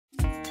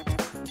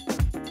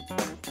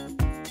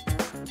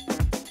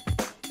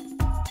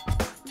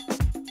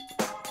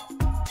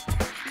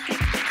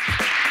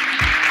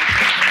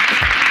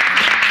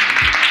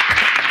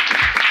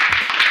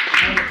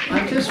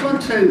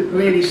want to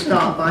really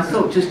start, but I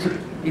thought just to,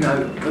 you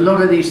know, a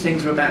lot of these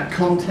things are about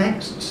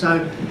context,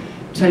 so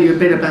tell you a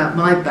bit about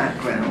my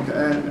background.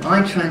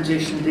 I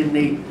transitioned in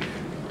the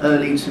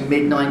early to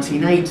mid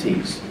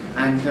 1980s,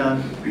 and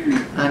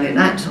at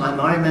that time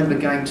I remember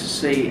going to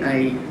see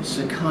a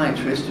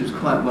psychiatrist who was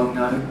quite well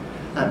known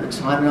at the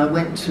time, and I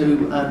went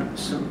to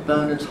St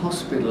Bernard's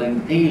Hospital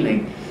in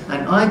Ealing.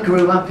 And I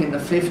grew up in the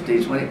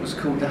 50s when it was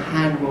called the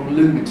Hanwell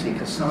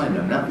Lunatic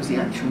Asylum. That was the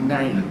actual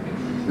name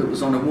that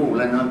was on a wall,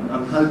 and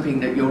I'm hoping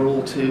that you're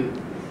all too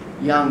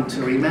young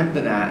to remember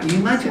that. Can you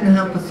imagine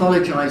how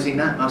pathologising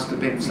that must have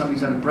been if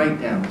somebody's had a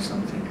breakdown or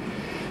something?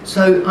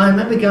 So I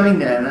remember going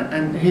there,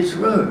 and his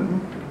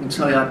room, and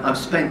sorry, I've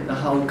spent the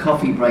whole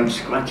coffee break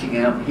scratching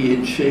out he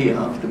and she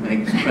after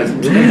Meg's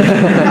presentation.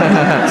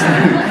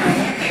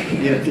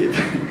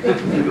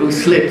 It all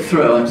slipped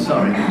through, I'm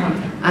sorry.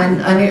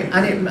 And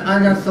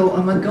I thought,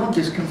 oh my God,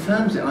 this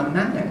confirms it, I'm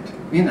mad.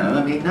 You know,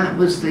 I mean, that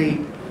was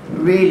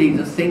really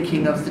the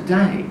thinking of the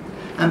day.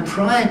 And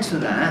prior to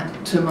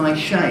that, to my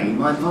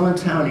shame, I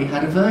voluntarily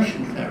had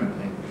aversion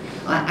therapy.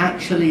 I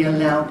actually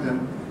allowed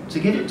them to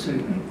give it to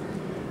me.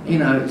 You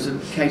know, it was a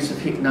case of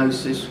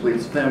hypnosis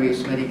with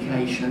various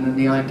medication, and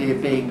the idea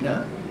being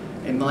that,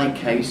 in my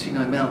case, you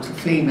know, male to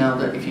female,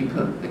 that if you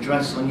put a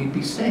dress on, you'd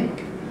be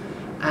sick.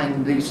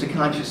 And the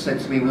psychiatrist said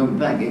to me, well,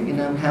 back, you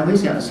know, how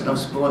is it? I said, I've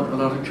spoiled a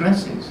lot of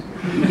dresses.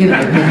 You know,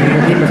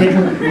 it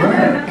didn't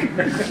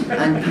work.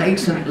 And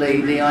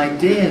patently, the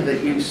idea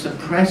that you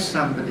suppress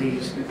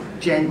somebody's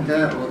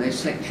gender or their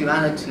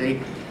sexuality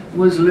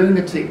was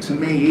lunatic to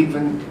me,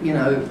 even, you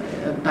know,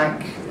 back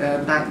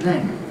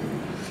then.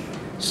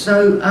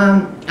 So,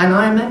 and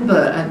I remember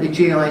at the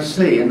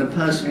GIC, and the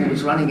person who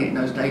was running it in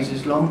those days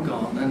is long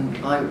gone, and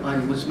I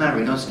was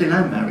married, I still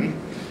am married.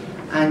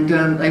 And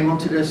they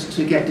wanted us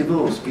to get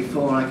divorced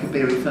before I could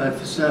be referred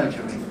for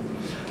surgery.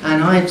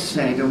 And I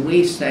said, and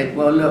we said,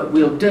 well look,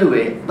 we'll do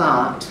it,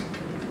 but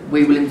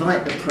we will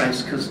invite the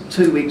press, because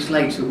 2 weeks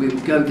later we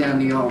would go down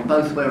the aisle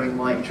both wearing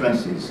white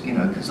dresses, you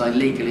know, because I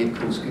legally, of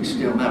course, could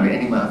still marry.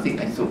 Anyway, I think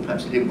they thought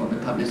perhaps they didn't want the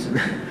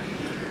publicity.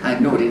 And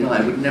nor did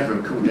I would never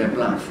have called their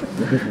bluff.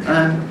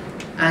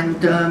 And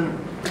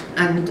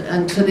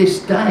to this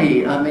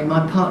day, I mean,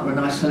 my partner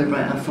and I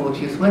celebrate our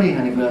 40th wedding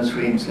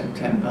anniversary in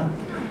September.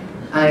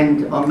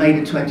 And on May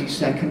the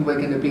 22nd, we're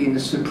going to be in the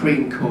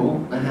Supreme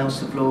Court, the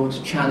House of Lords,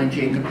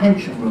 challenging the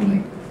pension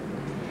ruling.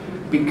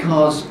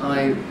 Because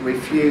I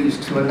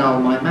refused to annul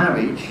my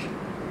marriage,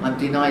 I'm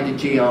denied a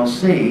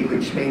GRC,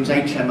 which means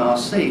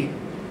HMRC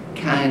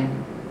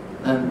can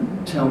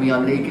tell me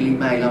I'm legally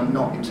male, I'm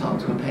not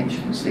entitled to a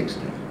pension at 60.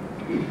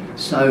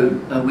 So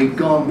we've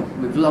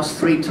lost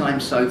 3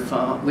 times so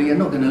far. We are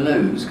not going to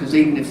lose, because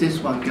even if this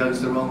one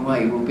goes the wrong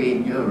way, we'll be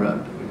in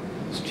Europe.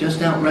 It's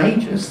just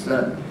outrageous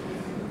that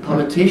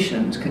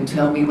politicians can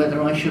tell me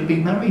whether I should be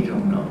married or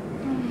not.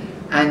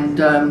 And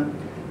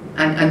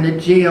the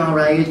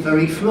GRA is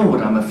very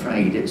flawed, I'm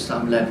afraid, at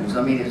some levels.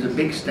 I mean, it's a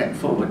big step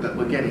forward, but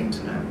we're getting to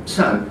that.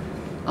 So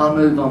I'll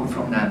move on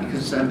from that,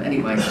 because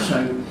anyway,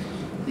 so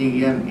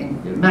the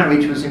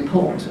marriage was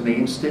important to me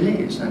and still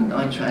is, and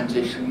I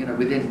transitioned, you know,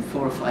 within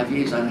 4 or 5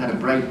 years I'd had a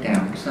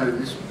breakdown. So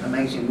this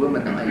amazing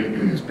woman that I live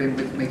with has been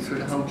with me through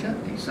the whole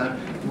journey, so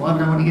why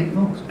would I want to get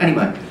divorced?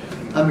 Anyway,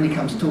 I've really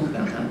come to talk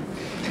about that.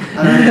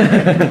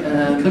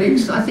 But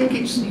I think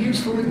it's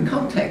useful in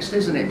context,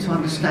 isn't it, to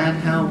understand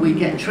how we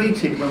get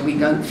treated when we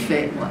don't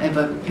fit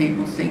whatever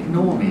people think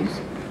norm is.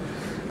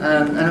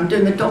 And I'm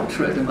doing a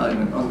doctorate at the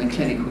moment on the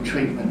clinical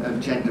treatment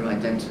of gender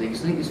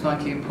identities. I think it's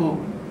vitally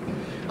important.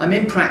 I'm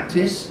in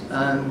practice.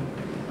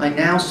 I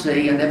now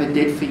see, I never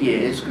did for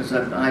years, because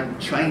I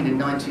trained in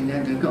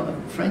 1990. I've got a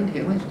friend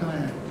here, where's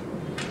Diane?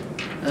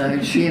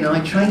 She and I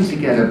trained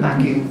together back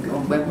in,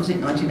 when was it,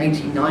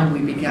 1989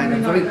 we began a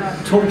very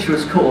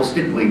torturous course,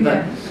 didn't we?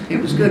 But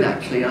it was good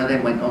actually. I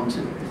then went on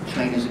to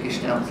train as a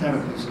Gestalt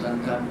therapist,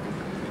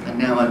 and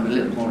now I'm a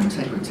little more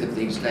integrative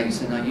these days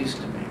than I used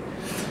to be.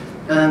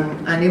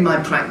 And in my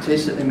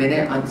practice at the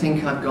minute, I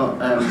think I've got,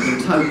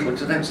 in total,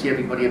 because I don't see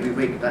everybody every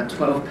week, about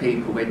 12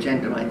 people where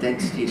gender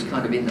identity is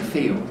kind of in the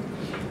field.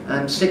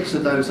 And 6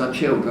 of those are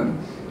children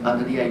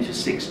under the age of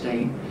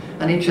 16.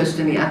 And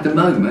interestingly, at the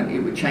moment, it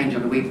would change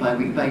on a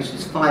week-by-week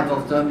basis, 5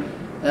 of them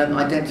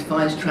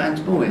identify as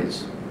trans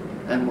boys,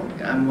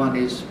 and 1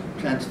 is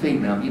trans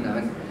female, you know.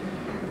 And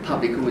the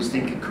public always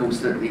think, of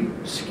course, that the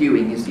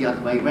skewing is the other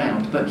way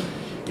round. But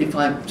if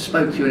I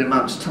spoke to you in a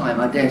month's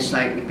time, I dare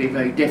say it would be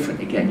very different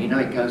again. You know,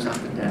 it goes up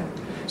and down.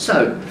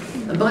 So,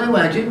 and by the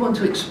way, I do want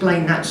to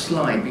explain that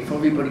slide before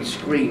everybody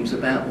screams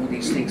about all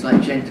these things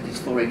like gender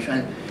dysphoria,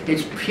 trans.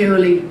 It's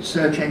purely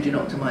search engine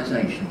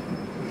optimization.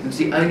 It's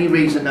the only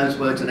reason those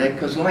words are there,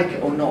 because like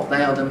it or not,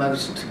 they are the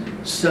most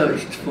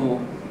searched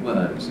for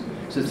words.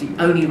 So it's the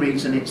only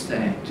reason it's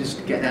there, just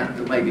to get out of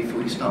the way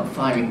before you start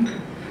firing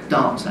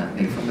darts at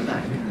me from the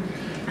back.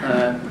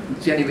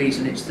 It's the only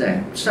reason it's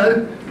there.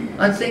 So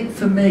I think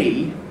for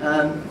me,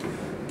 get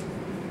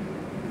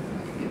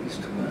this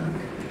to work.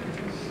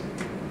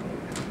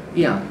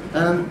 Yeah,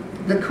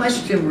 the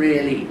question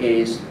really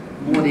is,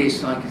 what is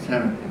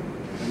psychotherapy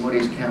and what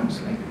is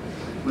counselling?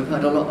 we've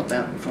heard a lot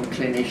about from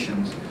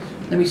clinicians.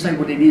 Let me say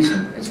what it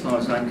isn't, as far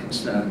as I'm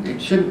concerned.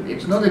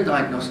 It's not a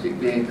diagnostic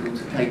vehicle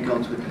to take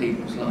odds with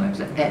people's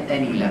lives at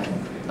any level.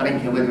 I don't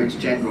care whether it's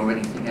gender or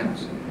anything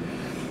else.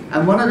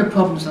 And one of the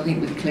problems, I think,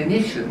 with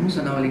clinicians,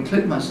 and I'll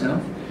include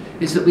myself,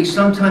 is that we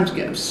sometimes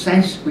get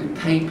obsessed with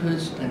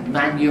papers and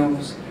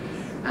manuals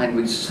and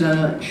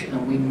research,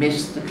 and we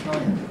miss the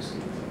clients.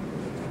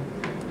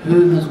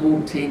 Who has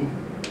walked in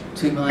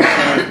to my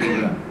therapy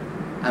room,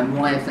 and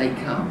why have they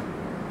come?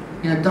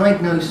 You know,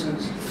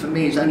 diagnosis for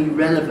me is only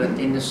relevant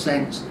in the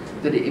sense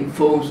that it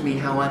informs me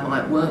how I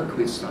might work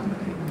with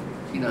somebody.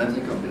 You know, if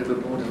they've got a bit of a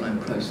borderline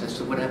process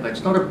or whatever.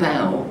 It's not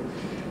about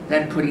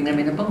then putting them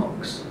in a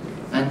box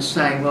and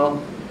saying, well,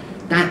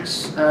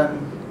 that's,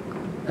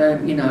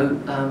 you know,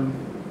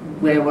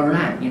 where we're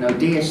at. You know,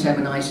 DSM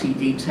and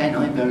ICD-10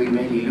 I very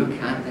rarely look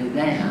at. They're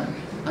there.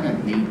 I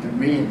don't need them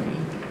really.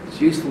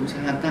 It's useful to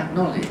have that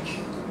knowledge.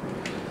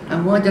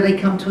 And why do they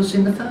come to us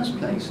in the first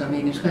place? I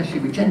mean, especially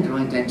with gender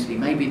identity,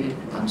 maybe they're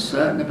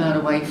uncertain about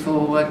a way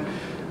forward,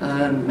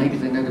 maybe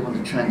they know they want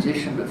to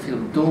transition but feel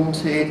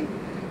daunted,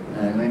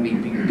 maybe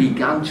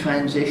begun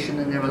transition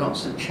and there are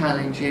lots of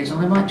challenges, or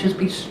they might just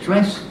be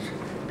stressed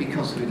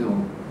because of it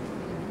all.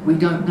 We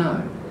don't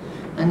know.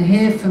 And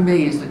here for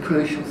me is the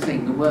crucial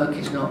thing. The work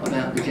is not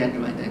about the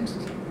gender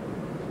identity.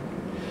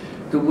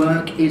 The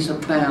work is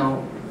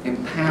about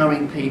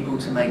empowering people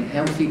to make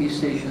healthy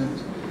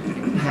decisions,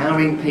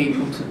 empowering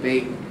people to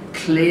be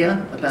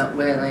clear about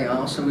where they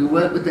are. So we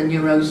work with the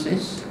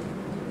neurosis.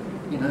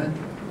 You know,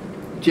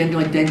 gender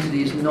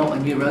identity is not a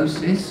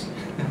neurosis.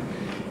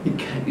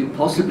 It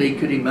possibly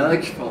could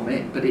emerge from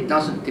it, but it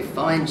doesn't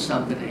define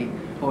somebody,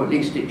 or at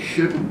least it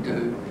shouldn't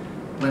do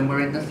when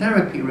we're in the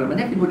therapy room. And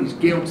everybody's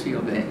guilty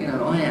of it. You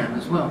know, I am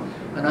as well,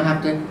 and I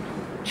have to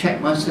check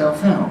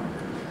myself out.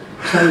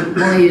 So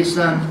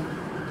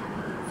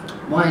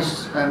why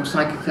is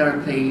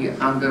psychotherapy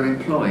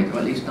underemployed, or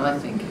at least I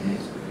think it is.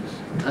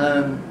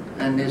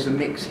 And there's a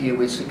mix here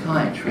with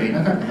psychiatry, and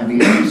I don't know how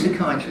many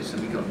psychiatrists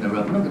have we got in the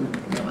room.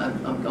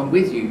 I'm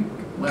with you.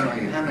 Where are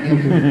you? How many?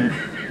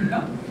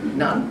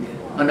 None?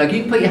 Oh no,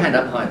 you can put your hand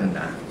up higher than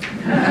that.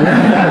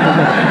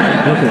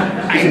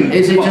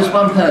 Is it just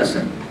one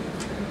person?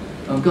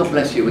 Oh, God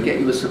bless you, we'll get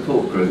you a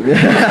support group.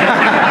 Because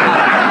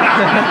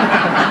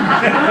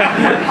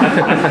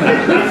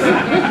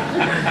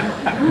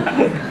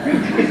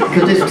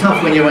it's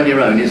tough when you're on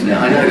your own, isn't it?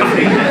 I know the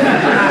feeling.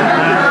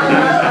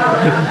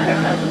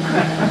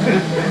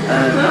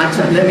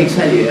 Let me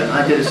tell you,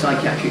 I did a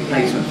psychiatric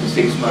placement for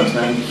 6 months, and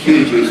I have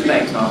huge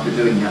respect after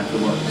doing that for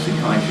what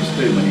psychiatrists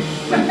do when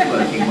it's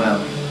working well.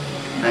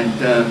 And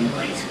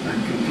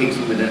I'm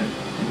competing with an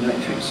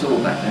electric saw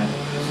back there.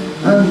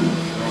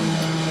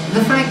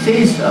 The fact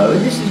is, though,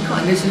 and this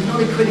is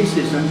not a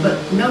criticism, but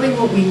knowing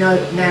what we now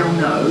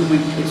know,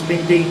 it's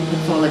been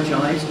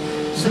depathologized,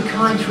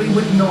 psychiatry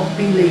would not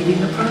be leading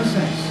the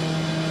process.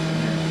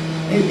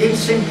 It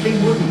simply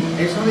wouldn't.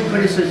 It's not a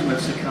criticism of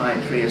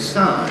psychiatry as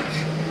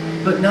such,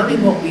 but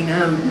knowing what we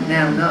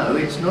now know,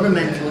 it's not a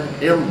mental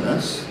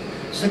illness,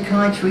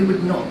 psychiatry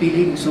would not be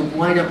leading. So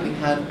why don't we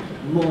have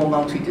more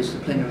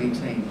multidisciplinary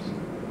teams?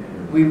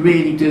 We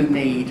really do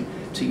need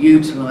to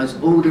utilise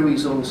all the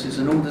resources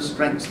and all the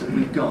strengths that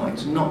we've got.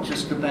 It's not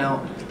just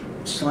about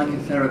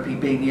psychotherapy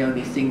being the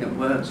only thing that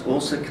works, or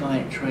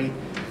psychiatry.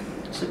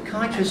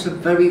 Psychiatrists are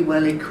very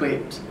well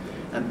equipped,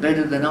 and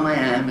better than I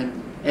am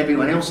and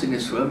everyone else in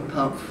this room,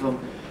 apart from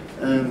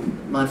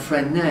my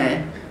friend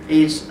there,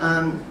 is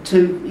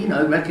to, you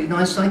know,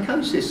 recognise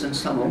psychosis and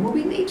so on. Well,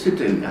 we need to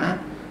do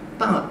that,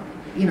 but,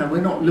 you know,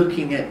 we're not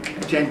looking at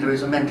gender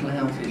as a mental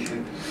health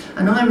issue.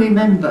 And I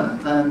remember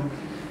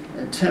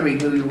Terry,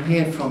 who you'll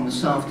hear from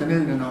this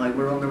afternoon, and I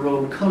were on the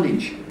Royal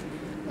College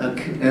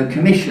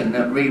commission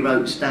that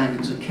rewrote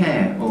standards of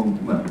care, or,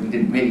 well, we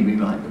didn't really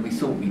rewrite, but we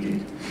thought we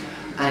did.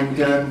 And,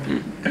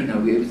 you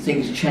know,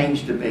 things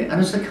changed a bit. And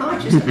a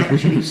psychiatrist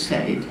actually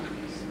said,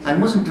 and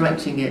wasn't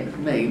directing it at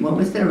me, well,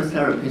 if they're a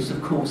therapist,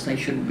 of course they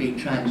shouldn't be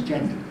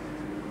transgender.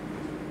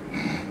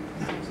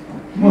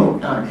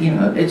 Well, you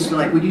know, it's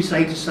like, would you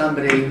say to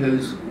somebody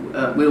who's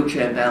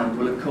wheelchair bound,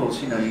 well, of course,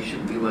 you know, you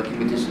shouldn't be working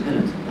with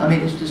disability. I mean,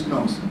 it's just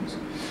nonsense.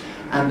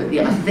 But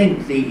yeah, I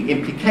think the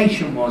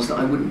implication was that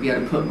I wouldn't be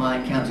able to put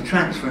my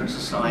counter-transference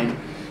aside,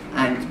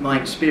 and my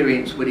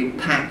experience would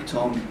impact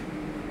on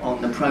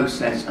the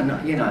process. And,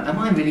 you know, am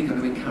I really going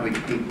to encourage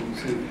people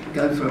to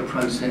go through a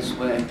process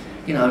where,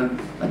 you know,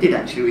 I did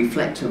actually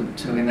reflect to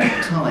him at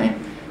the time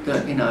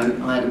that, you know,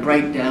 I had a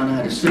breakdown, I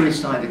had a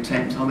suicide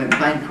attempt, I went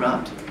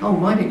bankrupt. Oh,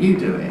 why didn't you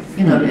do it?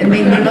 You know, I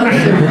mean,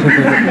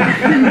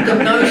 the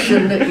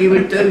notion that you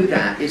would do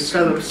that is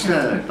so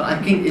absurd. But I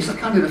think it's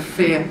kind of the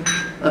fear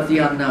of the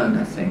unknown,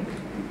 I think.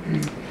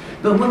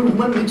 But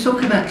when we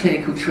talk about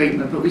clinical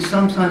treatment, but we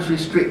sometimes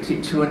restrict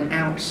it to an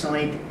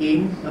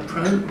outside-in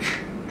approach.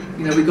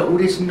 You know, we've got all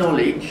this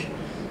knowledge,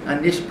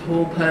 and this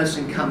poor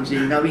person comes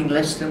in knowing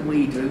less than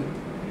we do,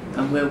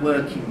 and we're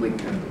working with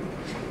them.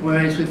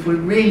 Whereas if we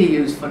really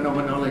use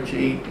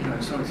phenomenology, you know,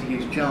 sorry to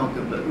use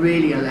jargon, but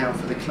really allow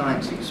for the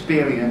client's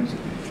experience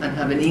and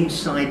have an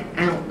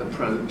inside-out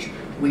approach,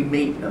 we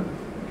meet them.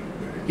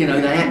 You know,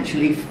 they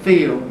actually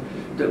feel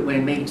that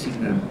we're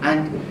meeting them.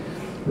 And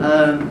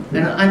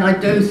I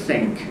do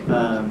think,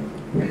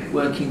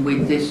 working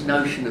with this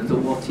notion of the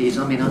what is,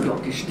 I mean, I've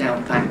got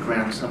Gestalt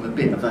background, so I'm a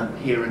bit of a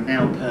here and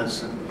now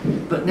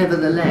person, but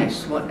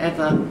nevertheless,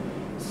 whatever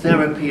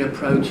therapy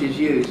approach is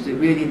used, it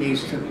really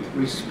needs to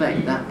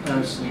respect that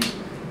person's,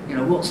 you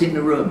know, what's in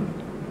the room,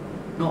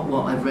 not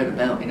what I've read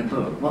about in a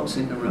book, what's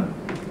in the room.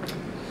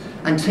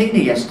 And Tina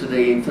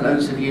yesterday, for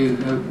those of you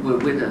who were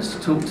with us,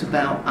 talked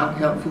about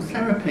unhelpful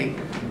therapy.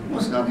 It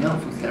wasn't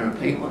unhelpful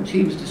therapy. What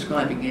she was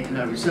describing in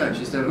her research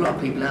is there are a lot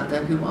of people out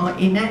there who are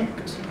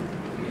inept.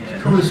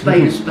 Call a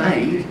spade a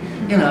spade.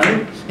 You know,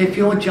 if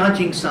you're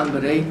judging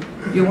somebody,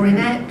 you're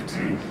inept.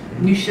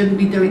 And you shouldn't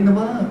be doing the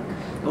work.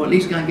 Or at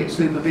least go and get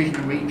supervision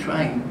and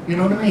retrain. You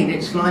know what I mean?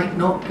 It's like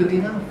not good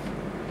enough.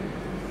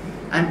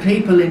 And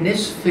people in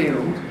this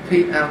field,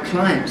 our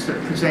clients that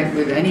present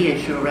with any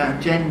issue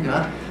around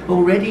gender,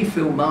 already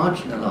feel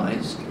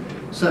marginalised.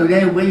 So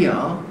there we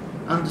are,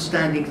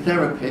 understanding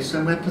therapists,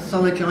 and we're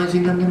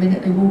pathologising them the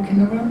minute they walk in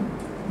the room.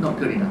 Not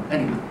good enough.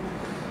 Anyway,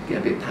 get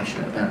a bit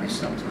passionate about this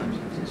sometimes,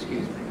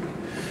 excuse me.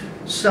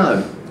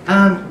 So,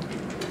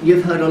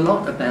 you've heard a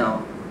lot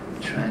about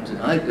trans,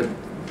 and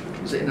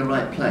is it in the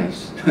right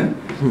place?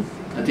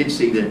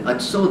 I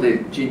saw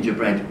the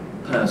gingerbread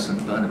person,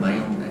 by the way,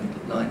 on the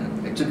line.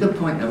 It's a good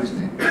point though,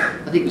 isn't it?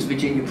 I think it was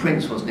Virginia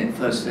Prince, wasn't it,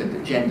 first said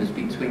that gender's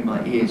between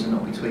my ears and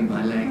not between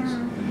my legs.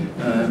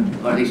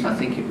 Or at least I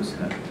think it was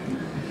her.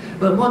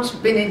 But what's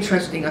been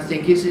interesting, I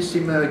think, is this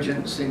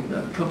emergence, in,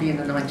 probably in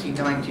the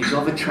 1990s,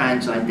 of a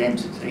trans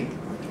identity.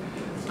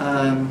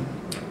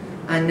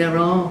 And there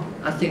are,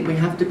 I think we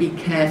have to be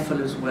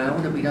careful as well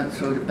that we don't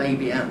throw the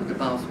baby out with the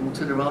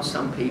bathwater. There are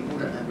some people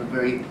that have a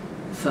very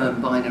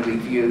firm binary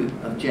view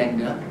of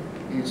gender.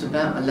 And it's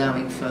about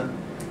allowing for,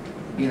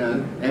 you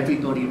know,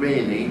 everybody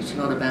really. It's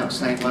not about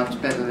saying one's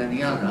better than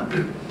the other.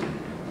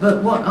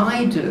 But what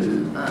I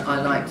do,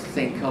 I like to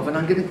think of, and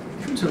I'm going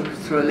to talk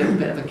through a little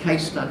bit of a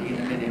case study in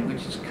a minute,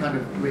 which has kind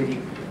of really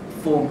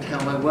formed how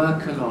I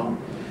work along,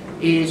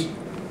 is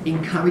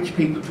encourage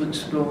people to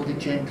explore the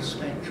gender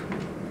spectrum.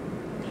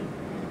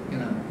 You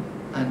know,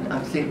 and I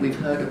think we've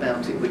heard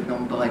about it with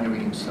non-binary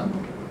and so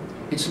on.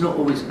 It's not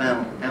always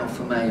about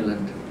alpha male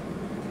and,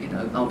 you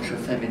know, ultra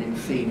feminine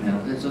female.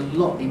 There's a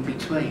lot in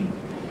between.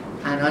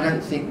 And I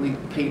don't think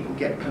people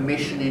get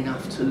permission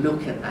enough to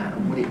look at that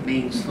and what it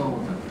means for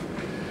them.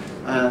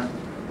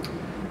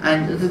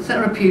 And the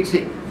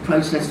therapeutic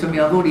process for me,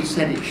 I've already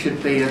said it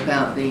should be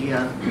about the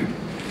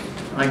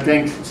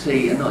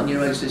identity and not a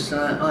neurosis.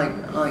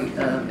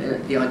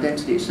 The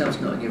identity itself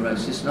is not a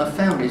neurosis. And I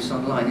found this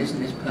online. Isn't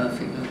this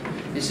perfect?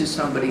 This is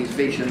somebody's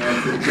vision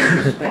of the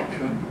gender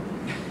spectrum.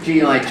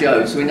 G.I.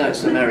 Joe, so we know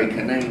it's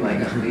American anyway,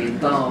 that'll be in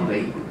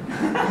Barbie.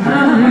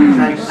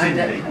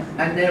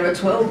 And there are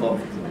 12 of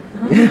them.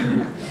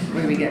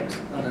 When we get,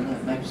 I don't know,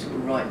 maybe sort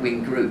of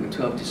right-wing group with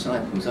 12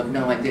 disciples, I've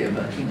no idea,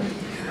 but you know.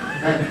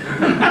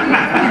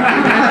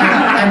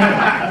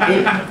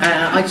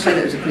 I'd say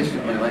that as a Christian,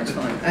 by the way, it's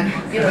fine.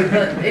 And you know,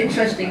 but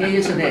interestingly,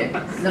 isn't it?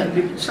 No,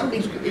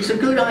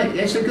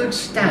 it's a good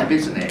stab,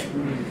 isn't it?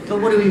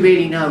 But what do we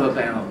really know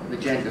about the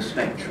gender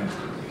spectrum?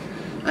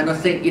 And I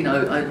think, you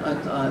know,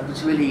 I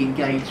was really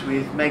engaged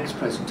with Meg's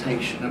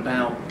presentation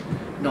about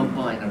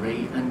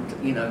non-binary and,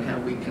 you know, how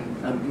we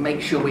can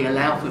make sure we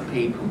allow for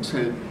people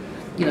to,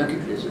 you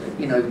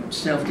know,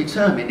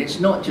 self-determine. It's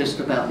not just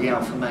about the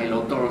alpha male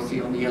or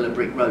Dorothy on the yellow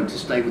brick road, to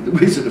stay with the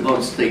Wizard of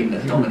Oz theme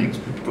that Dominic's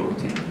brought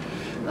in.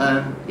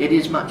 It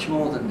is much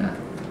more than that.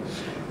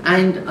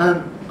 And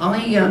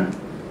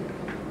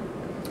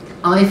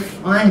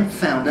I've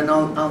found, and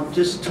I'll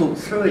just talk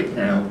through it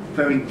now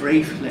very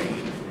briefly,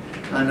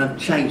 and I've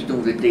changed all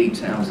the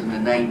details and the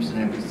names and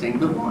everything,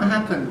 but what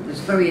happened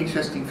was very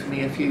interesting for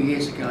me a few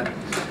years ago.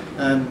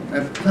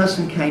 A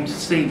person came to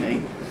see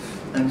me,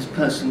 and this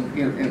person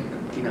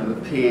you know,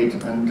 appeared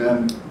and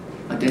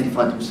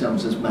identified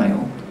themselves as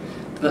male,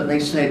 but they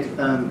said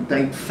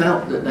they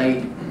felt that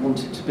they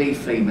wanted to be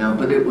female,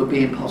 but it would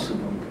be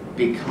impossible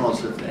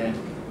because of their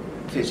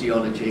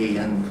physiology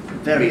and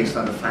various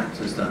other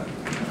factors that,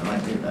 you know, I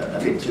think are a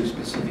bit too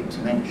specific to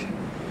mention.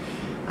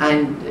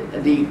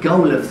 And the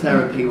goal of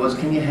therapy was,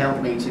 can you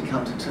help me to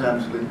come to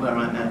terms with where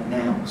I'm at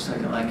now so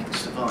that I can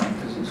survive,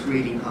 because it's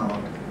really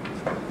hard.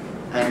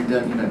 And,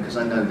 you know, because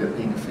I know that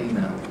being a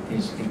female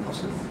is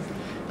impossible.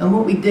 And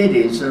what we did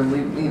is,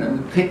 we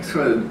picked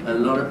through a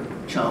lot of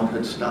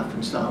childhood stuff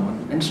and so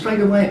on, and straight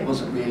away it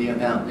wasn't really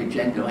about the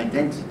gender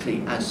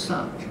identity as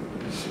such.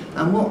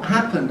 And what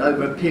happened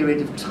over a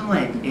period of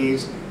time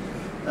is,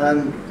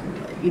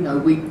 you know,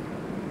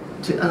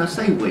 and I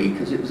say we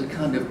because it was a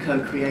kind of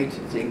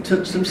co-created thing,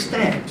 took some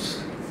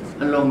steps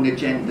along the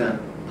gender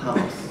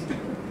path.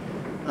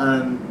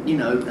 You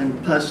know, and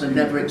the person had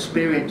never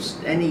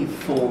experienced any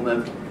form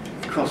of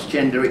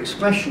cross-gender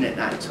expression at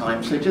that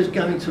time, so just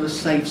going to a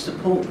safe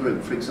support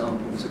group, for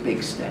example, was a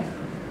big step.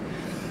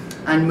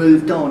 And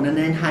moved on, and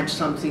then had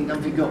something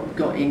that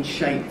got in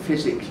shape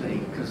physically,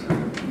 because I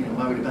was, you know,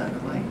 worried about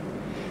the weight.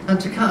 And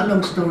to cut a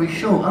long story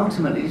short,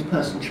 ultimately this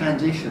person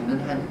transitioned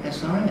and had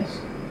SRS,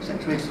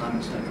 sexual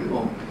reassignment surgery,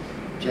 or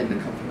gender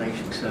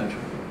confirmation surgery,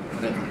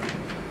 whatever.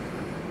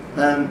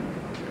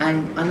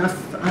 And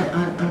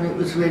it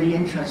was really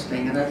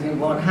interesting, and I think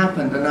what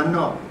happened, and I'm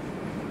not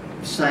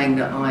saying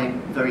that I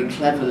very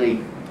cleverly,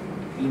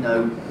 you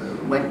know,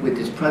 went with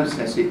this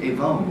process, it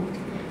evolved,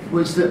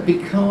 was that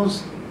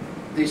because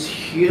this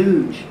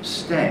huge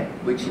step,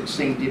 which it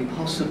seemed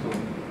impossible,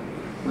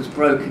 was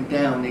broken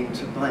down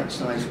into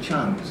bite-sized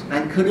chunks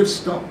and could have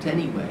stopped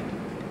anywhere.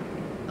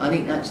 I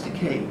think that's the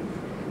key.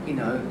 You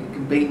know, you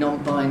can be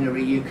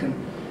non-binary, you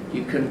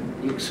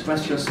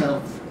express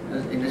yourself,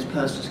 in this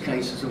person's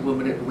case, as a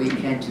woman at the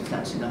weekend, if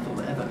that's enough or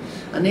whatever.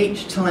 And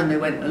each time they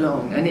went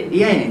along, and at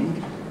the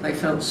end, they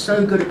felt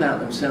so good about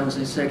themselves,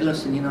 they said,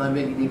 listen, you know, I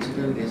really need to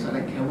do this, I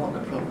don't care what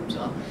the problems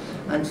are.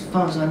 And as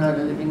far as I know,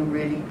 they're living a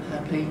really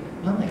happy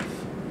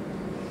life.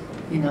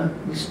 You know,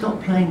 we stop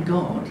playing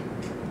God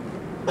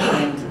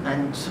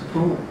and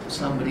support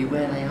somebody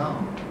where they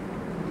are.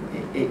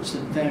 It's a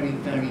very,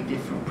 very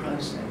different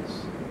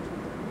process.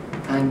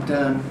 And,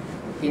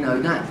 you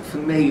know, that for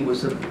me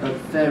was a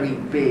very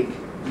big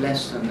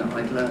lesson that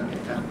I'd learned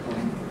at that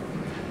point.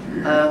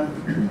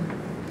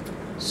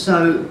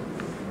 So,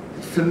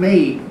 for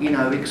me, you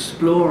know,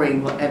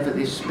 exploring whatever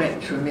this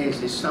spectrum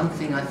is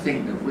something I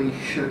think that we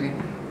should,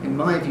 in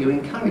my view,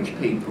 encourage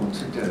people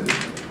to do.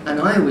 And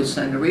I always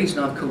say, and the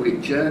reason I've called it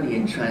Journey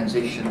in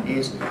Transition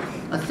is,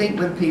 I think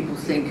when people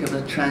think of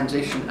a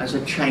transition as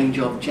a change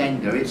of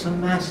gender, it's a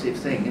massive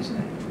thing, isn't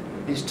it?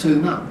 It's too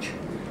much.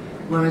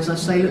 Whereas I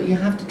say, look, you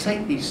have to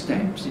take these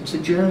steps, it's a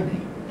journey.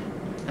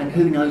 And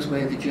who knows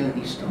where the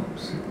journey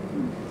stops?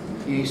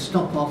 You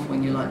stop off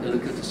when you like the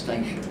look of the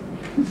station,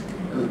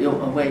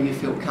 or where you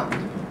feel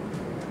comfortable.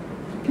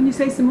 Can you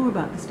say some more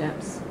about the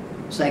steps?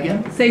 Say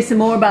again? Say some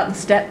more about the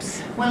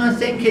steps. Well, I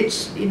think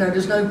it's, you know,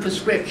 there's no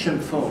prescription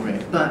for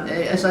it, but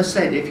as I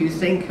said, if you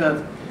think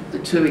of the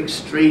two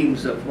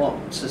extremes of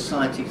what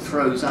society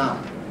throws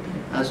up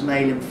as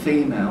male and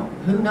female,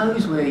 who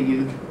knows where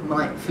you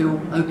might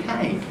feel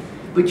okay?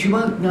 But you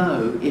won't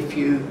know if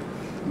you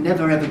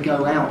never ever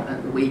go out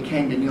at the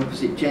weekend in the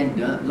opposite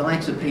gender, lie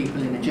to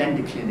people in a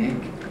gender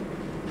clinic,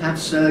 have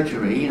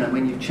surgery, you know,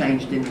 when you've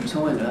changed in the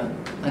toilet,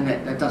 and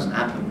that doesn't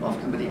happen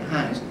often, but it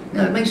has.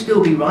 Now, it may still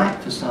be right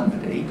for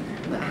somebody,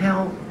 but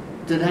how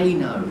do they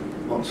know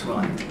what's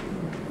right?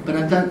 But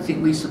I don't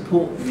think we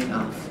support them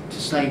enough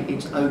to say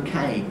it's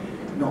okay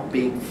not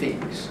being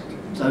fixed.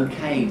 It's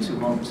okay to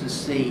want to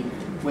see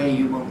where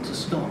you want to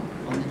stop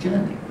on the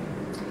journey.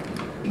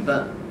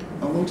 But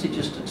I wanted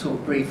just to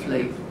talk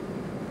briefly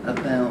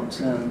about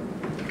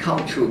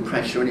cultural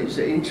pressure, and it was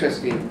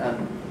interesting,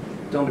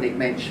 Dominic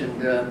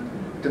mentioned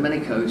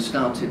Domenico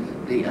started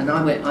and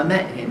I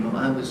met him,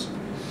 I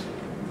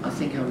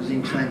think I was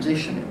in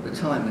transition at the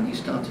time when he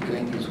started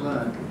doing his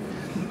work.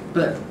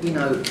 But, you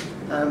know,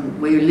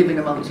 we live in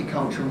a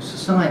multicultural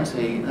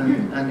society,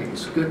 and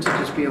it's good to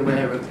just be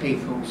aware of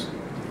people's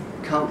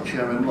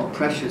culture and what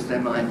pressures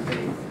there might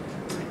be.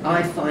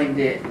 I find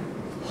it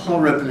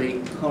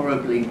horribly,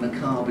 horribly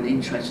macabre and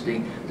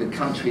interesting that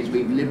countries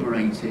we've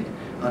liberated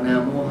are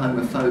now more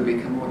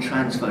homophobic and more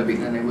transphobic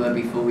than they were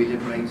before we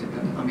liberated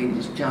them. I mean,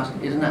 it's just,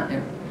 isn't that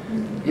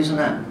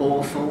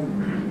awful?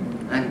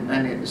 And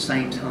at the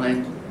same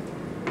time,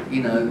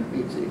 you know,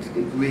 it's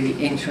really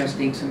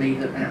interesting to me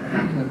that that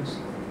happens.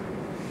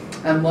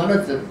 And one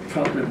of the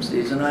problems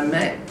is, and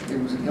there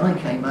was a guy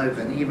came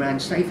over and he ran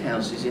safe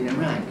houses in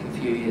Iraq a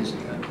few years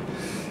ago.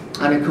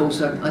 And of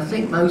course, I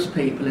think most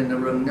people in the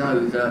room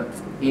know that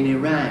in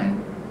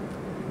Iran,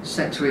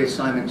 sex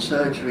reassignment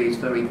surgery is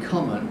very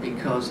common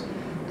because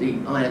the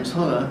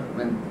Ayatollah,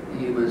 when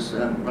he was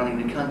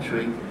running the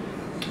country,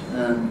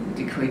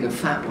 decreed a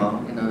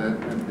fatwa, you know,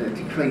 a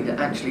decree that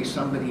actually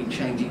somebody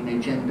changing their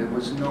gender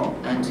was not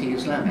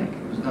anti-Islamic.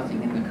 There was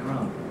nothing in the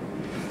Quran.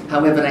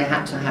 However, they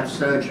had to have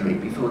surgery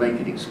before they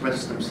could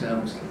express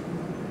themselves.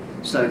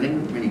 So they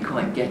didn't really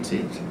quite get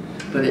it,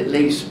 but at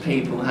least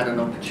people had an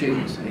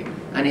opportunity.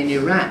 And in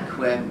Iraq,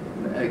 where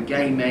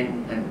gay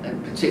men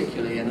and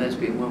particularly and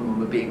lesbian women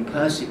were being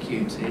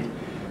persecuted,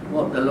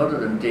 what a lot of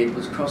them did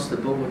was cross the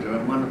border,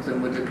 and one of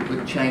them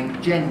would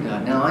change gender.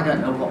 Now, I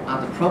don't know what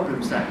other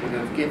problems that would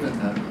have given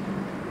them,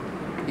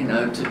 you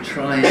know, to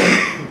try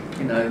and,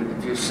 you know,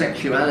 if your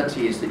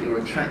sexuality is that you're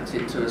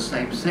attracted to a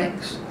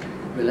same-sex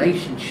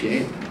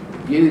relationship,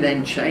 you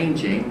then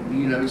changing,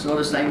 you know, it's not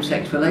a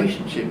same-sex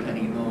relationship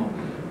anymore.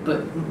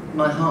 But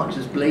my heart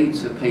just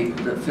bleeds for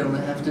people that feel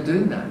they have to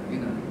do that, you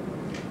know.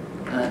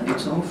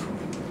 It's awful.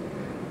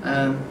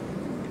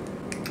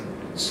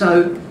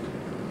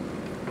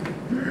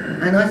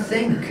 And I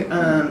think,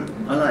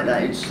 I like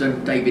that, it's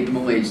David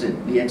Moyes at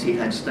the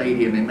Etihad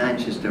Stadium in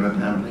Manchester,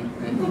 apparently.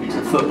 It's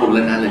a football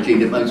analogy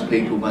that most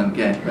people won't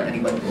get, but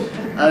anyway.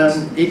 That's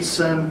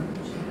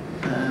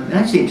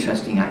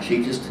interesting,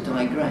 actually, just to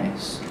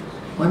digress.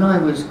 When I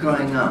was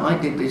growing up, I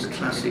did this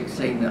classic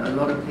thing that a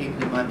lot of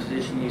people in my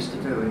position used to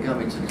do, and go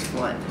into this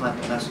flight of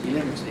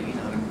hypermasculinity, you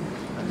know, and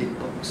I did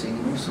boxing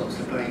and all sorts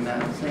of very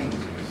male things.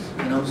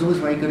 And I was always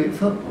very good at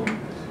football.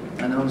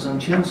 and I was on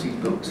Chelsea's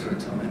books for a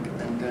time,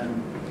 and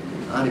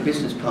I had a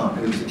business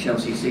partner who was a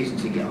Chelsea season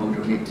ticket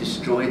holder, and it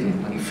destroyed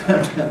him when he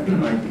found out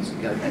 9 years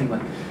ago. Anyway,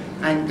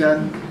 and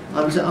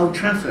I was at Old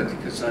Trafford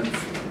because I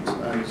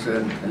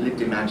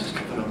lived in Manchester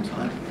for a long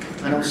time,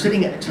 and I was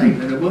sitting at a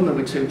table, and a woman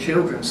with 2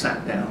 children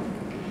sat down,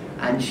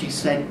 and she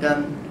said,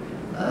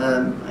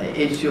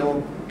 "Is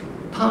your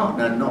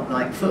partner not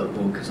like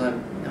football?" Because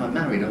I'm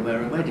married, I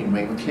wear a wedding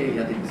ring, and clearly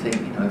I didn't think,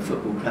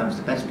 football was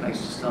the best place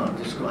to start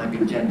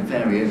describing gender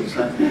variance,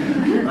 so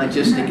I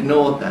just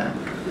ignored that.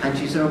 And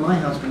she said, "Oh, my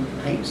husband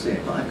hates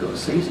it, but I've got a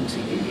season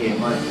ticket here,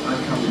 I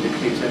come with the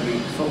kids every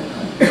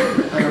fortnight."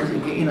 And I was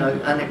thinking,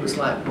 and it was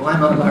like, why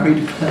am I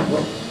worried about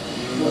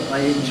what I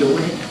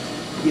enjoy?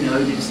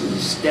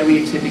 This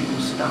stereotypical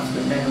stuff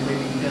that men and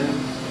women do.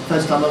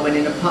 First time I went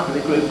in a pub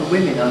with a group of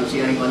women, I was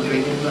the only one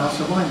drinking a glass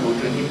of wine or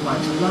drinking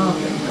pints of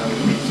lager.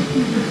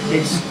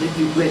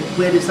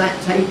 Where does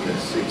that take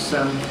us?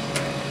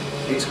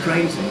 It's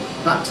crazy.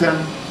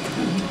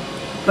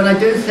 But I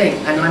do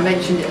think, and I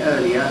mentioned it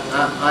earlier,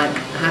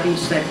 having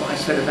said what I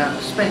said about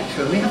the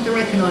spectrum, we have to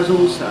recognise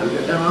also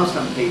that there are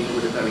some people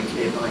with a very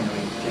clear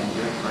binary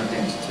gender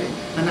identity,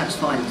 and that's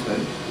fine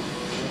too.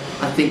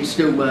 I think it's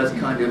still worth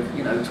kind of,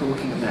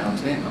 talking about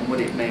it and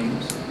what it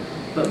means.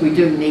 But we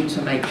do need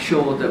to make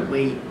sure that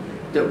we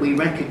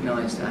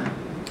recognise that,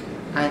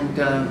 and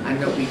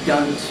that we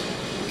don't,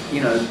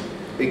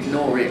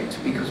 ignore it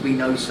because we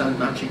know so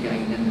much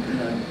again. And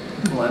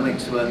I went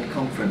to a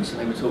conference and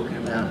they were talking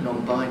about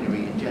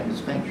non-binary and gender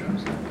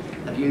spectrums.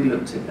 Have you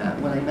looked at that?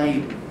 Well,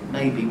 they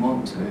maybe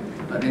want to,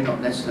 but they're not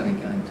necessarily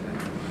going to.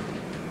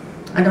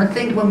 And I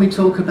think when we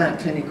talk about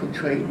clinical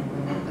treatment,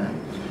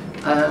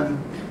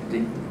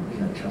 you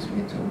don't trust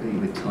me at all, do you,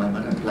 with time?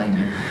 I don't blame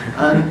you.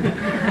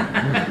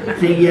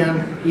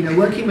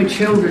 Working with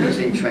children is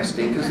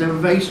interesting because there are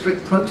very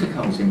strict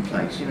protocols in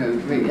place,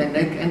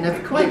 and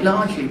they're quite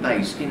largely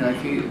based,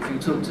 if you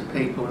talk to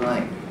people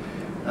like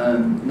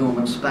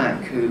Norman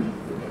Spack, who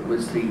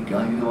was the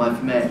guy who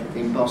I've met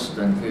in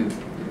Boston who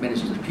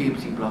administers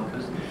puberty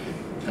blockers,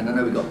 and I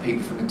know we've got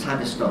people from the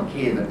Tavistock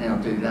here that now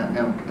do that,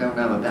 now they'll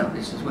know about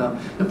this as well.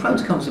 The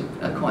protocols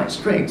are quite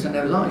strict, and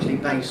they're largely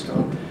based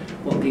on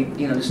what the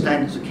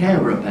standards of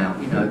care are about,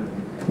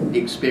 the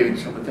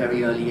experience from a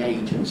very early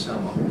age and so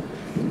on.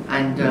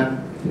 And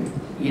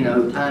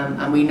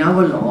and we know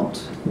a lot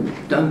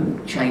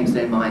don't change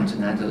their minds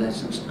in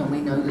adolescence, and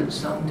we know that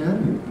some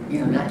do.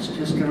 That's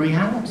just a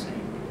reality.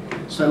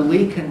 So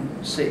we can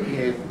sit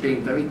here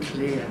being very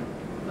clear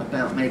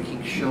about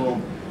making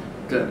sure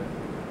that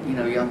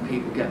young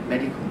people get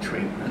medical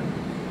treatment,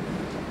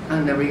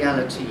 and the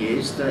reality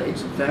is that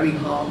it's a very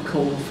hard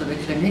call for the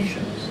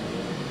clinicians.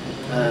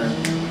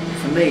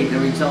 For me, the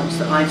results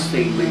that I've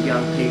seen with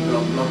young people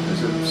on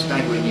blockers are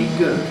staggeringly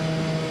good,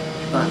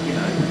 but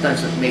it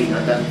doesn't mean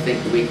I don't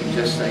think that we can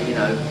just say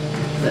that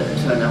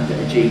turn up at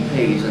a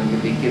GP's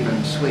and be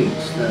given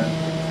sweets that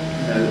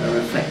are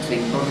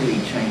affecting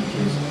bodily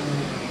changes.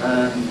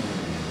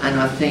 And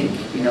I think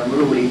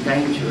we're all in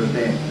danger a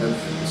bit of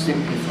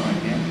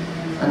simplifying it.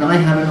 And I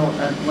have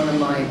one of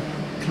my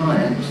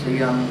clients, a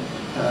young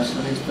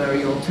person, is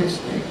very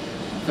autistic,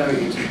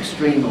 it's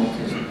extreme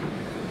autism.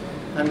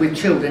 And with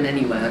children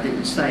anyway, I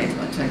didn't say it,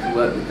 I tend to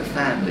work with the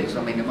families.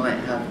 I mean, I might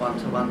have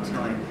one-to-one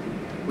time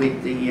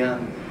with the,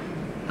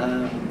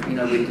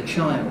 with the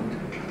child,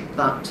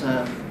 but,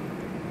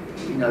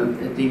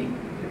 the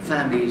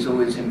family is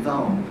always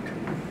involved.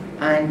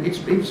 And it's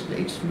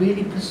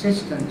really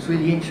persistent, it's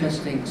really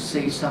interesting to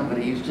see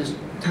somebody who's just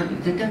totally,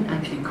 they don't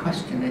actually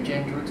question their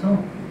gender at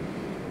all.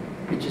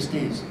 It just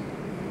is.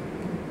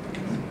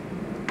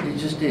 It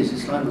just is.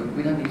 It's like,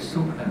 we don't need to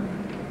talk about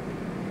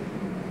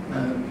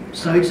that.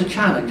 So it's a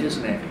challenge,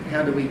 isn't it?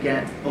 How do we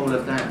get all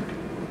of that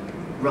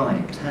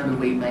right? How do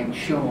we make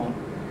sure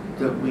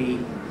that we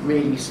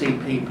really see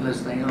people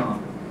as they are?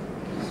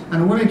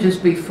 And I want to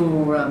just,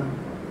 before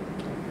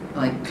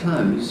I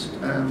close,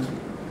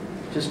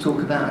 just talk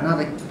about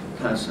another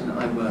person that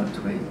I worked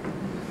with.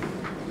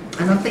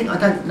 And I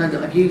don't know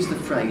that I've used the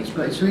phrase,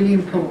 but it's really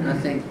important, I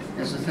think,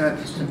 as a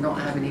therapist to not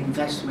have an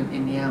investment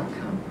in the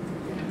outcome,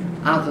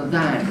 other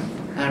than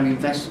our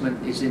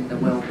investment is in the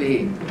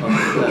well-being of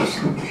the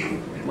person.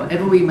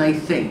 Whatever we may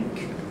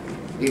think,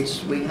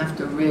 we have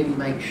to really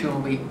make sure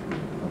we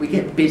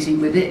get busy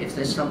with it if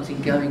there's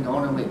something going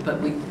on, but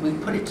we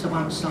put it to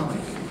one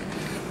side.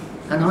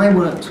 And I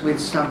worked with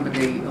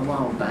somebody a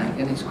while back,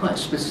 and it's quite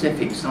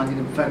specific, so I'm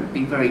going to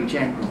be very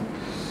general.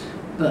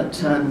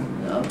 But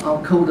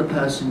I'll call the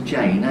person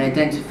Jane. They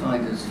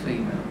identified as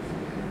female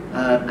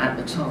at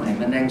the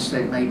time, and then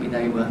said maybe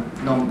they were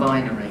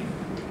non-binary.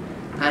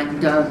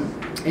 And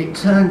it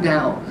turned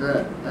out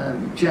that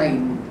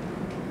Jane,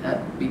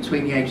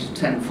 between the ages of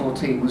 10 and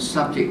 14, was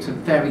subject to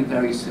very,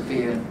 very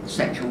severe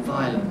sexual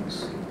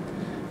violence.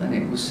 And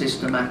it was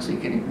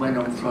systematic, and it went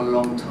on for a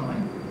long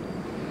time.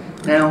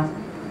 Now,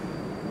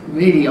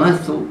 really, I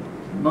thought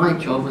my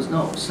job was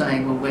not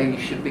saying, well, where you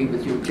should be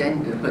with your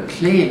gender, but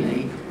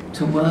clearly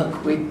to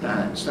work with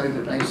that so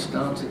that they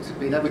started to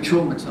be, they were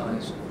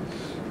traumatised.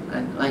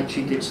 And I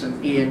actually did some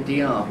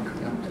EMDR,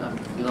 I'm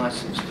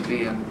licensed to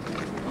be a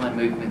eye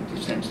movement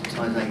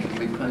desensitization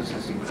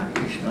reprocessing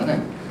practitioner. I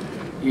don't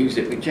use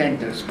it with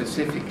gender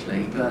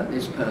specifically, but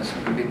this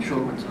person had been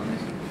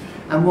traumatized.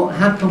 And what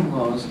happened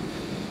was,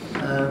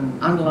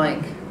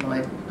 unlike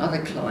my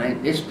other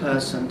client, this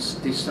person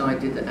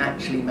decided that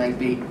actually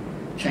maybe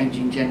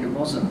changing gender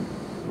wasn't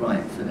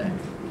right for them.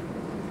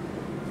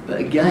 But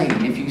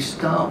again, if you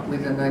start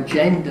with an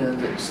agenda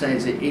that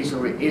says it is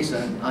or it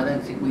isn't, I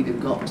don't think we'd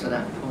have got to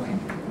that point.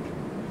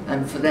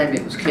 And for them,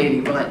 it was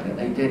clearly right that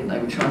they didn't. They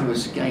were trying to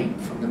escape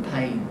from the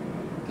pain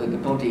that the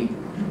body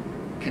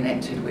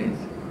connected with,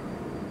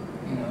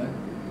 you know.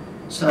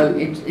 So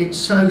it's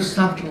so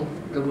subtle,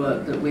 the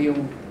work that we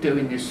all do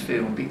in this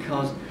field,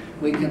 because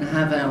we can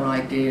have our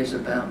ideas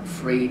about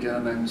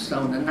freedom and so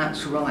on, and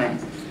that's right.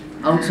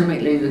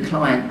 Ultimately, the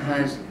client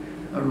has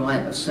a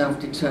right of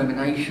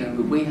self-determination,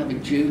 but we have a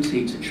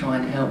duty to try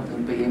and help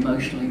them be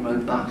emotionally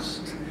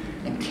robust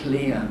and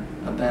clear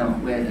about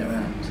where they're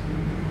at.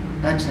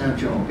 That's our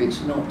job.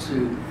 It's not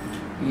to,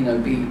 you know,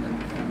 be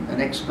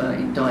an expert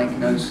in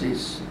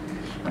diagnosis.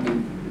 I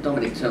mean,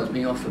 Dominic tells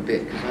me off a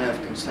bit because I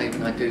often say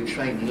when I do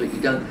training, look,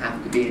 you don't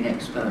have to be an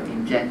expert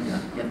in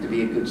gender. You have to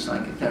be a good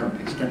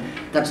psychotherapist. And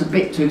that's a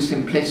bit too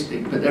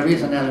simplistic, but there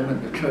is an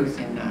element of truth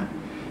in that,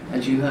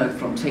 as you heard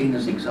from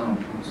Tina's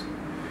examples.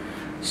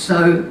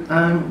 So,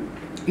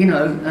 you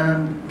know,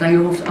 they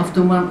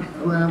often want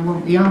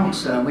the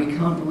answer, and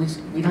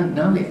we don't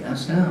know it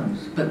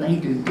ourselves, but they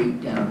do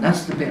deep down.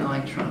 That's the bit I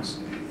trust.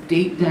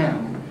 Deep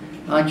down,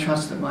 I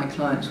trust that my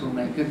clients will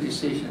make good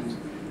decisions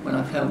when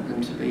I've helped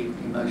them to be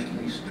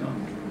emotionally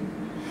strong.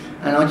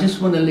 And I just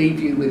want to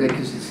leave you with it,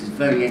 because this is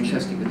very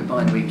interesting with the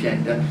binary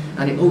gender,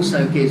 and it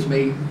also gives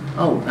me,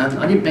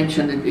 I didn't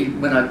mention that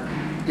when I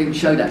didn't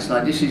show that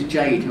slide, this is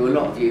Jade, who a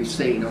lot of you have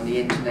seen on the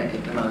internet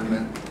at the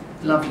moment.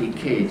 Lovely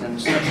kid, and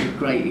such a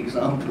great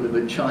example of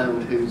a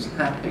child who's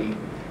happy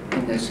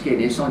in their skin.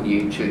 It's on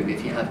YouTube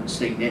if you haven't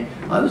seen it.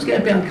 I always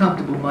get a bit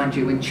uncomfortable, mind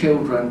you, when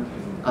children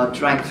are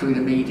dragged through the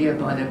media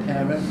by their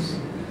parents.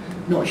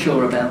 Not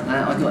sure about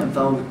that. I got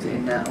involved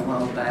in that a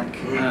while back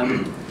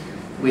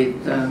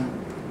with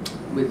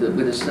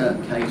a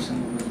certain case,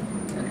 and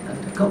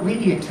I got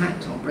really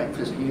attacked on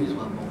Breakfast News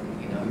one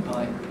morning, you know,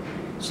 by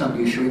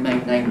somebody who should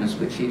remain nameless,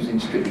 but she was in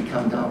Strictly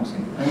Come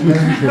Dancing. And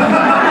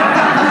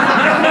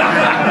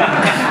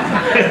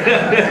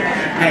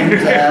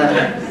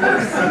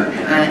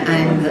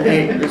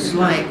it was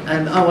like,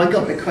 I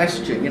got the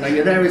question, you know,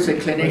 you're there as a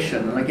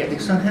clinician, and I get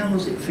this, so how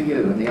was it for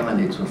you? And the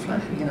eyelids were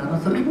flashing, you know, and I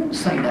thought, you wouldn't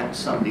say that to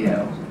somebody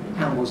else.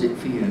 How was it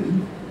for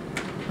you?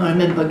 I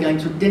remember going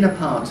to a dinner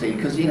party,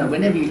 because, you know,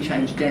 whenever you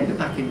change gender,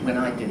 back in when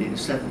I did it in the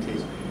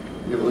 70s,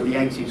 or the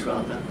 80s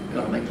rather,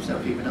 got to make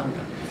yourself even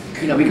older.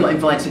 You know, we got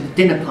invited to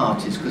dinner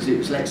parties because it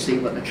was, let's see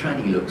what the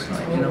tranny looks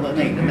like, you know what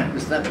I mean? And that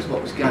was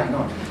what was going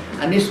on.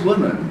 And this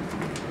woman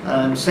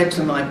said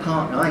to my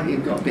partner, I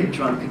got a bit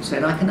drunk, and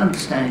said, I can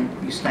understand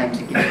you staying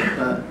together,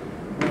 but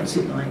what's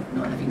it like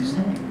not having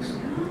sex?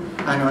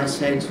 And I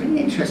said, it's really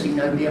interesting,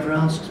 nobody ever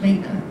asks me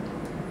that,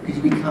 because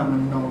you become a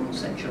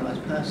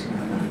non-sexualised person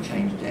when you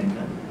change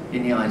gender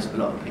in the eyes of a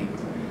lot of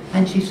people.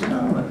 And she said,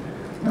 no,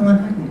 I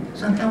hadn't.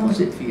 So how was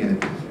it for you?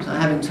 So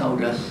having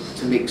told her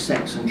to mix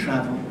sex and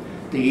travel,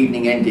 the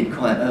evening ended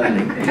quite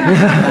early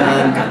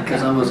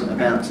because I wasn't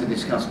about to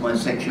discuss my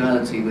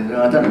sexuality with her.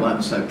 I don't know why I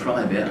was so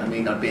private. I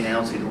mean, I'd been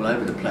outed all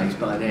over the place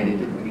by then, it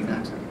didn't really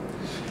matter.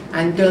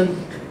 And,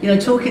 you know,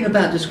 talking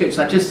about descriptors,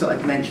 I just thought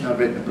I'd mention I've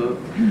written a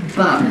book,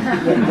 but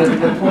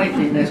the point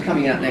in it's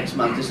coming out next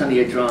month, it's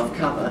only a draft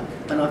cover,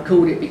 and I've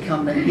called it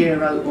Become the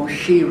Hero or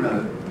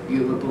Shero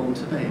You Were Born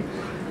to Be.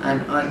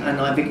 And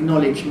I've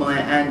acknowledged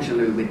Maya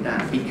Angelou with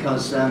that,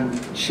 because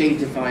she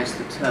devised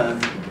the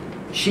term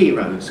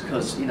sheroes,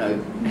 because, you know,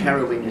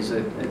 heroine is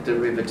a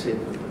derivative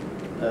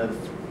of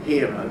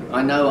hero.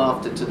 I know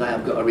after today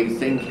I've got to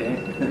rethink it.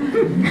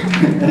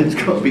 It's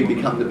got to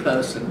become the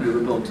person we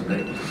were born to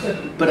be.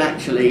 But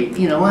actually,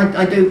 you know,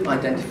 I do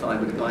identify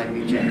with a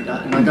binary gender,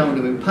 and I don't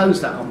want to impose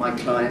that on my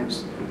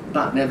clients,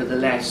 but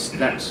nevertheless,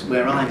 that's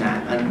where I'm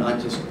at, and I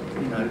just,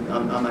 you know,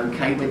 I'm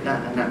okay with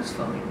that, and that's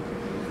fine.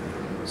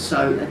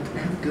 So,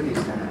 how good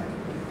is that?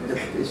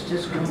 It's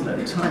just gone,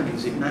 the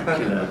timing's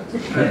immaculate.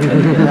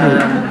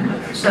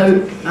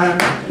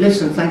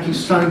 Listen, thank you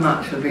so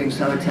much for being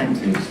so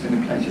attentive. It's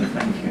been a pleasure,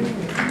 thank you.